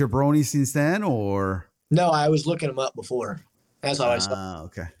following the Jabroni since then, or? No, I was looking him up before. That's how I saw.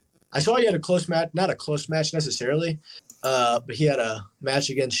 Okay. I saw he had a close match, not a close match necessarily, but he had a match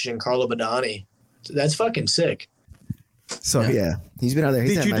against Giancarlo Badani. So that's fucking sick. So Yeah, he's been out there.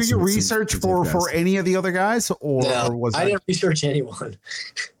 did you do your research for any of the other guys, or was I didn't research anyone.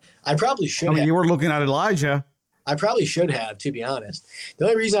 I probably should. I mean, have. you were looking at Elijah. I probably should have, to be honest. The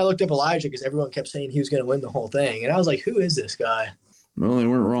only reason I looked up Elijah because everyone kept saying he was going to win the whole thing, and I was like, "Who is this guy?" Well, they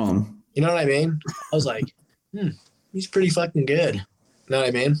weren't wrong. You know what I mean? I was like, he's pretty fucking good. You know what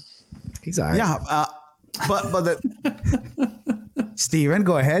I mean? He's all right. Yeah, but Steven,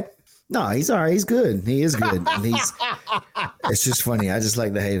 go ahead. No, he's all right. He's good. He is good. And it's just funny. I just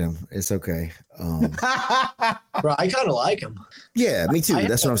like to hate him. It's okay. Bro, I kind of like him. Yeah, me too.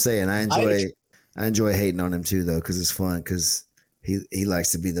 That's what I'm saying. I enjoy hating on him too, though, because it's fun. Because he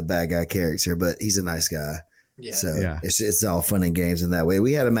likes to be the bad guy character, but he's a nice guy. Yeah. So it's all fun and games in that way.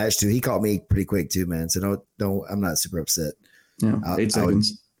 We had a match too. He caught me pretty quick too, man. So don't. I'm not super upset. Yeah, 8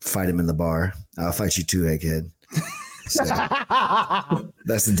 seconds. Fight him in the bar. I'll fight you too, egghead. So,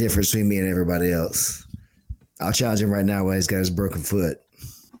 that's the difference between me and everybody else. I'll challenge him right now while he's got his broken foot.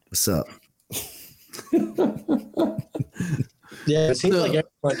 What's up? Yeah, it seems like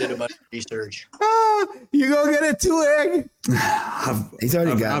everyone did a bunch of research. You go get it too, Egg. He's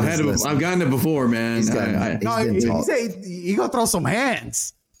already got it. I've gotten it before, man. He's You go throw some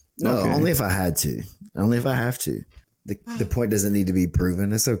hands. No, only if I had to. Only if I have to. The point doesn't need to be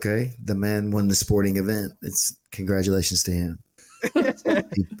proven. It's okay. The man won the sporting event. It's congratulations to him.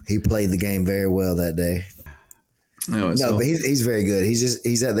 he played the game very well that day. No, but he's very good.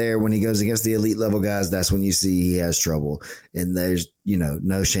 He's out there when he goes against the elite level guys. That's when you see he has trouble, and there's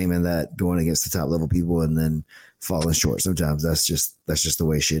no shame in that, going against the top level people and then falling short. Sometimes that's just the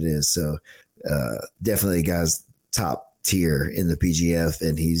way shit is. So definitely, guys, top tier in the PGF,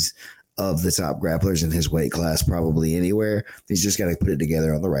 and he's of the top grapplers in his weight class, probably anywhere. He's just got to put it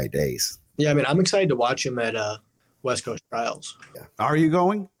together on the right days. Yeah, I mean, I'm excited to watch him at West Coast Trials. Yeah. Are you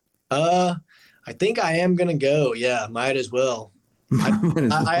going? I think I am gonna go. Yeah, might as well.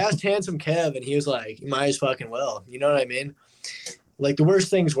 I asked Handsome Kev, and he was like, "Might as fucking well." You know what I mean? Like, the worst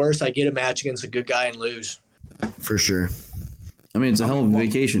thing's worst, I get a match against a good guy and lose. For sure. I mean, it's a hell of a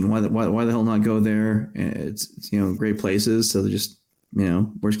vacation. Why the hell not go there? It's great places. So they're just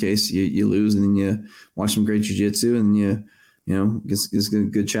worst case you lose, and then you watch some great jiu-jitsu, and it's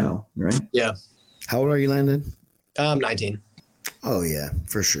good chow, right? Yeah. How old are you, Landon? I'm 19. Oh yeah,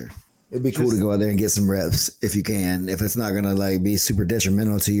 for sure. It'd be cool to go out there and get some reps if you can. If it's not gonna like be super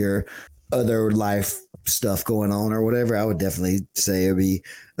detrimental to your other life stuff going on or whatever, I would definitely say it'd be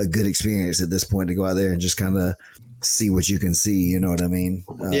a good experience at this point to go out there and just kind of see what you can see. You know what I mean?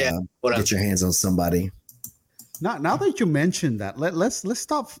 Get your hands on somebody. Now that you mentioned that, let's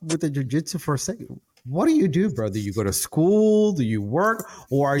stop with the jiu-jitsu for a second. What do you do, bro? Do you go to school? Do you work?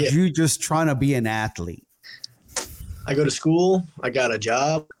 Or are you just trying to be an athlete? I go to school. I got a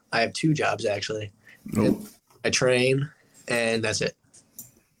job. I have 2 jobs, actually. Oh. I train, and that's it.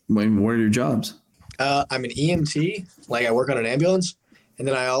 What are your jobs? I'm an EMT. Like, I work on an ambulance. And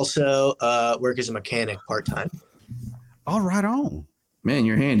then I also work as a mechanic part-time. All right on. Man,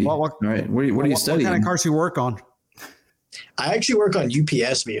 you're handy. All right. What are you studying? What kind of cars you work on? I actually work on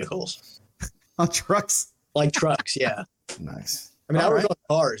UPS vehicles. On trucks? Like trucks, yeah. Nice. I mean, I work on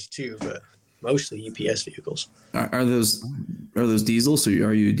cars too, but mostly UPS vehicles. Are those diesels? So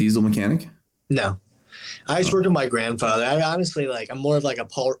are you a diesel mechanic? No. I just worked with my grandfather. I honestly, I'm more of like a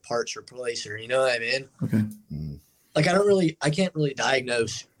parts replacer. You know what I mean? Okay. Like, I can't really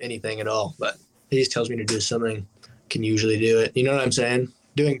diagnose anything at all, but he just tells me to do something. Can usually do it. You know what I'm saying?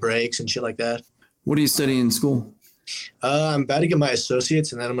 Doing brakes and shit like that. What are you studying in school? I'm about to get my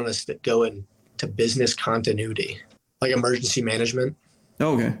associates, and then I'm going to go into business continuity, like emergency management.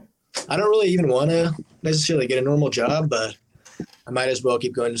 Oh, okay. I don't really even want to necessarily get a normal job, but I might as well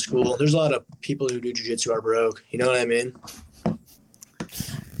keep going to school. There's a lot of people who do jiu-jitsu are broke. You know what I mean?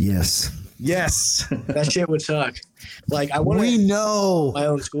 Yes. That shit would suck. Like, I want to know my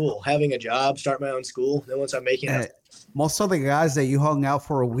own school, having a job, start my own school. Then once I'm making it, most of the guys that you hung out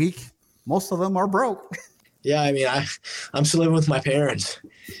for a week, most of them are broke. Yeah, I mean, I'm still living with my parents.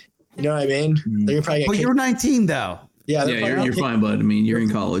 You know what I mean? They're probably but you're 19 though. Yeah, you're fine, bud. I mean, you're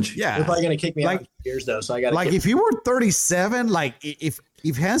in college. Yeah, they're probably gonna kick me out in years though. So I got if you were 37, like if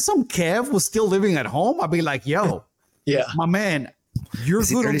handsome Kev was still living at home, I'd be like, yo, yeah, my man, you're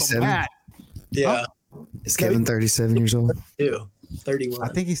good on the mat. Yeah. Is Kevin 37 years old? 31.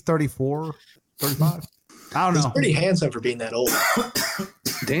 I think he's 34, 35. I don't know. He's pretty handsome for being that old.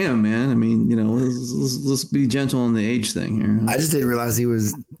 Damn, man. I mean, let's be gentle on the age thing here. I just didn't realize he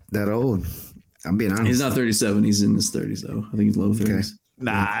was that old. I'm being honest. He's not 37. He's in his 30s, though. I think he's low 30s. Okay.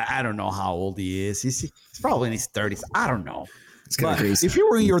 Nah, I don't know how old he is. He's probably in his 30s. I don't know. It's kind of crazy. If you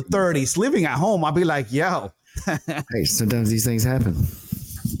were in your 30s living at home, I'd be like, yo. Hey, sometimes these things happen.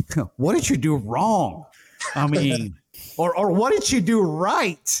 What did you do wrong? I mean, or what did you do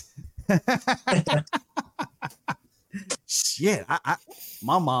right? Shit,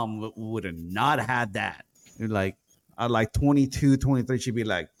 my mom would have not had that. Like, at like 22, 23, she'd be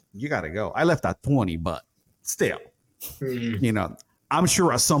like, you got to go. I left at 20, but still, I'm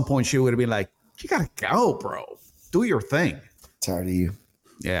sure at some point she would have been like, you got to go, bro. Do your thing. Tired of you.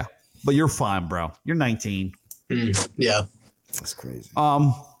 Yeah, but you're fine, bro. You're 19. Yeah. That's crazy.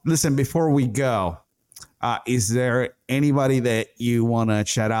 Listen, before we go, is there anybody that you want to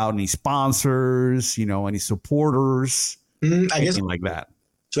shout out? Any sponsors, any supporters? I guess like that.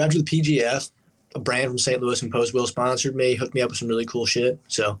 So after the PGF, a brand from St. Louis and Post Will sponsored me, hooked me up with some really cool shit.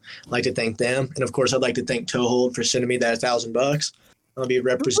 So I'd like to thank them. And of course, I'd like to thank Toehold for sending me that $1,000. I'll be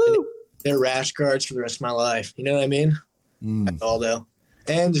representing their rash guards for the rest of my life. You know what I mean? That's all though.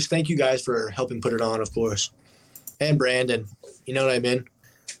 And just thank you guys for helping put it on, of course. And Brandon, you know what I mean?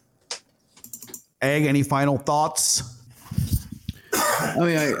 Egg, any final thoughts? I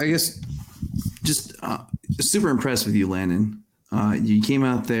mean, I guess just super impressed with you, Landon. You came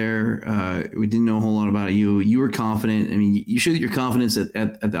out there. We didn't know a whole lot about you. You were confident. I mean, you showed your confidence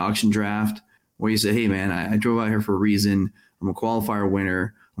at the auction draft where you said, hey, man, I drove out here for a reason. I'm a qualifier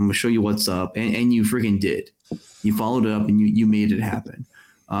winner. I'm going to show you what's up. And you freaking did. You followed it up and you made it happen.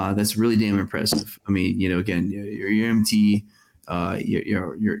 That's really damn impressive. I mean, again, you're MT.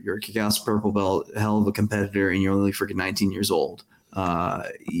 You're a kick-ass purple belt, hell of a competitor, and you're only freaking 19 years old.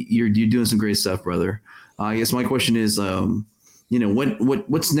 You're doing some great stuff, brother. I guess my question is,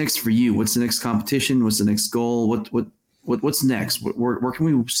 what's next for you? What's the next competition? What's the next goal? What's next? Where can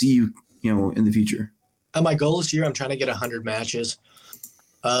we see you, in the future? My goal this year, I'm trying to get 100 matches.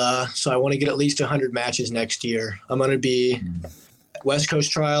 So I want to get at least 100 matches next year. I'm going to be West Coast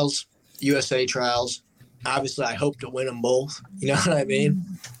trials, USA trials. Obviously, I hope to win them both. You know what I mean?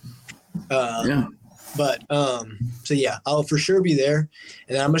 Yeah. But, so yeah, I'll for sure be there.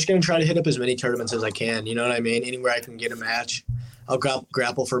 And I'm just going to try to hit up as many tournaments as I can. You know what I mean? Anywhere I can get a match. I'll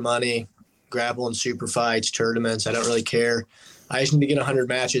grapple for money, grapple in super fights, tournaments. I don't really care. I just need to get 100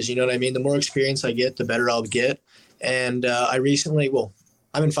 matches. You know what I mean? The more experience I get, the better I'll get. And I recently,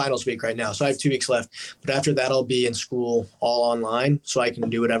 I'm in finals week right now, so I have 2 weeks left. But after that, I'll be in school all online, so I can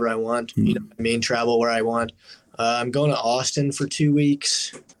do whatever I want. You know what I mean? Travel where I want. I'm going to Austin for 2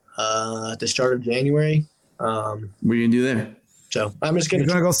 weeks at the start of January. What are you gonna do there? So I'm just gonna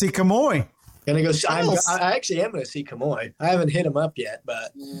go see Kamoy. Gonna go. I actually am gonna see Kamoy. I haven't hit him up yet,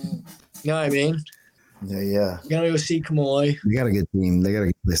 but you know what I mean. Yeah. Gonna go see Kamoy. We got a good team. They got a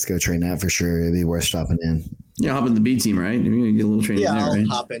good place to go train at for sure. It'd be worth stopping in. Yeah, hop in the B team, right? You're gonna get a little training there, I'll right?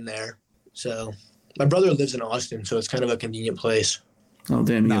 hop in there. So my brother lives in Austin, so it's kind of a convenient place. Oh,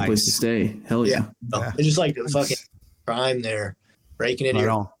 damn, you got a place to stay. Hell yeah. It's just like the fucking prime there, breaking into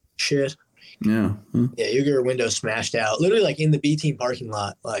your shit. Yeah. Yeah, you get your window smashed out. Literally, like in the B team parking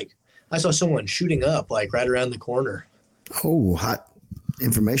lot. Like I saw someone shooting up, like right around the corner. Oh, hot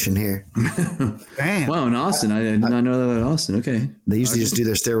information here. Damn. Wow, in Austin. I did not know that about Austin. Okay. They usually just do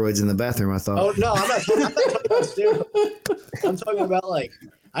their steroids in the bathroom, I thought. Oh, no, I'm not talking about steroids. I'm talking about, like,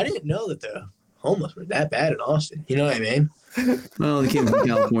 I didn't know that the homeless were that bad in Austin. You know what I mean? Well, they came from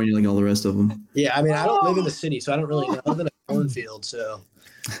California like all the rest of them. Yeah, I mean, I don't live in the city, so I don't really know. I live in a cornfield, so.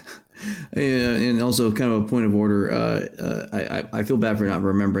 And also, kind of a point of order, I feel bad for not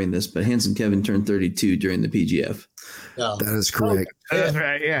remembering this, but Handsome Kevin turned 32 during the PGF. No. That is correct. That's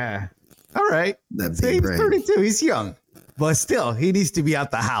right. Yeah. All right. That'd See, be he's great. 32. He's young, but still, he needs to be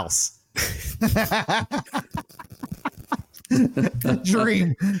out the house.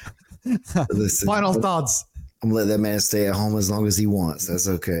 Dream. Listen, Final thoughts. I'm gonna let that man stay at home as long as he wants. That's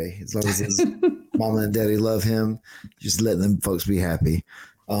okay. As long as his mama and daddy love him, just let them folks be happy.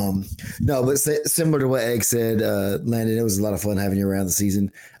 No, but similar to what Egg said, Landon, it was a lot of fun having you around the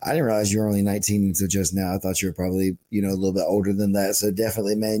season. I didn't realize you were only 19 until just now. I thought you were probably, a little bit older than that. So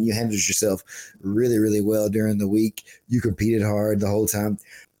definitely, man, you handled yourself really, really well during the week. You competed hard the whole time.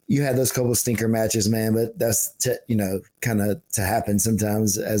 You had those couple stinker matches, man, but that's kind of to happen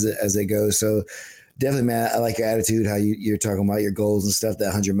sometimes as it goes. So definitely, man, I like your attitude, how you're talking about your goals and stuff. That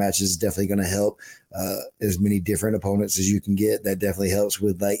 100 matches is definitely going to help. As many different opponents as you can get. That definitely helps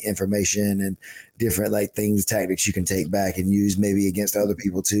with like information and different like things, tactics you can take back and use maybe against other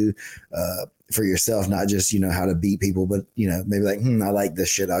people too, for yourself, not just, how to beat people, but, maybe like, I like this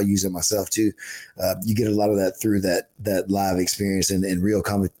shit. I'll use it myself too. You get a lot of that through that live experience and real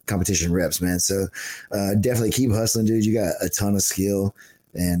competition reps, man. So definitely keep hustling, dude. You got a ton of skill.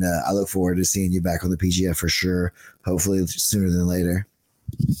 And I look forward to seeing you back on the PGF for sure. Hopefully sooner than later.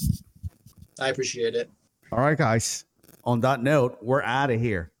 I appreciate it. All right, guys. On that note, we're out of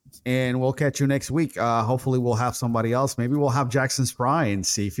here. And we'll catch you next week. Hopefully we'll have somebody else. Maybe we'll have Jackson Spry and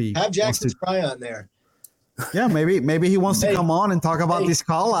see if he have Jackson Spry on there. Yeah, maybe he wants to come on and talk about this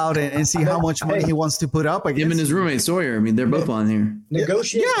call out and see how much money he wants to put up against. Him and his roommate Sawyer. I mean, they're both on here.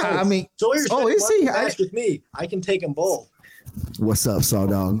 Negotiate. Yeah, I mean, Sawyer's is he? match with me. I can take them both. What's up,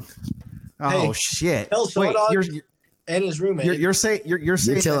 Sawdog? Oh shit! Tell Sawdog Wait, and his roommate. You're saying you're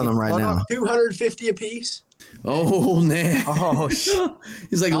telling them right now. 250 apiece. Oh man! Oh shit!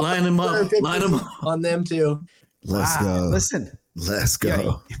 He's like line them up on them too. Let's go. Listen, let's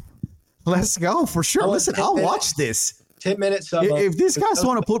go. Yeah, let's go for sure. Listen, I'll watch this. 10 minutes. If these guys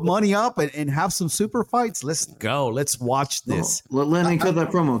want to put money up and have some super fights, let's go. Let's watch this. Let Lenny cut that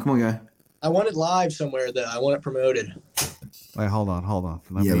promo. Come on, guy. I want it live somewhere though. I want it promoted. Wait, hold on.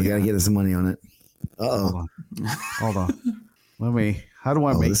 We gotta get us some money on it. Hold on. How do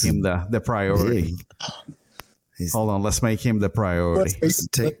I make him the priority? Hold on, let's make him the priority.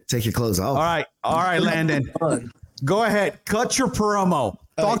 Take your clothes off. All right, Landon. Go ahead. Cut your promo.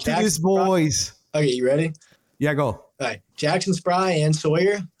 Talk to these boys. Okay, you ready? Yeah, go. All right. Jackson Spry and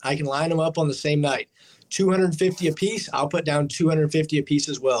Sawyer, I can line them up on the same night. 250 apiece. I'll put down 250 apiece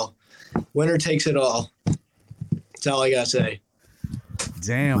as well. Winner takes it all. That's all I gotta say.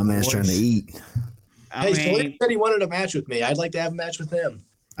 Damn, my man's trying to eat. Sawyer said he wanted a match with me. I'd like to have a match with him.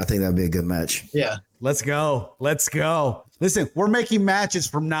 I think that'd be a good match. Yeah. Let's go. Listen, we're making matches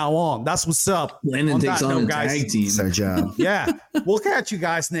from now on. That's what's up. Landon takes on a tag team. It's our job. Yeah. We'll catch you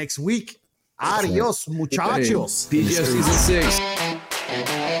guys next week. Adios, muchachos. PGF season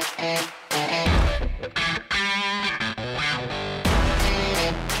 6.